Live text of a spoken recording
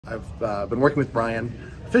I've been working with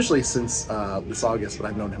Brian officially since this August, but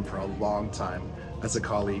I've known him for a long time as a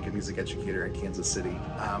colleague and music educator in Kansas City.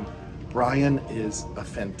 Brian is a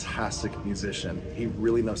fantastic musician. He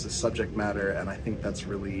really knows his subject matter, and I think that's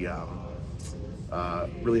really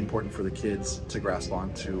really important for the kids to grasp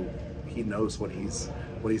onto. He knows what he's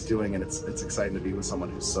doing, and it's exciting to be with someone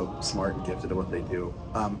who's so smart and gifted at what they do.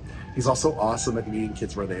 He's also awesome at meeting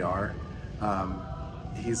kids where they are.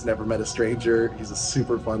 He's never met a stranger. He's a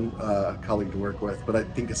super fun colleague to work with, but I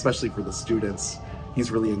think especially for the students,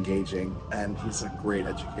 he's really engaging, and he's a great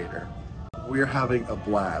educator. We're having a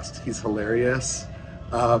blast. He's hilarious.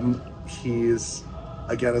 He's,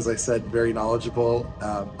 again, as I said, very knowledgeable.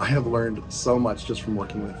 I have learned so much just from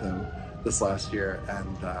working with him this last year,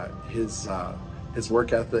 and his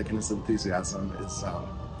work ethic and his enthusiasm is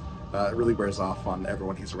really wears off on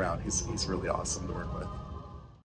everyone he's around. He's really awesome to work with.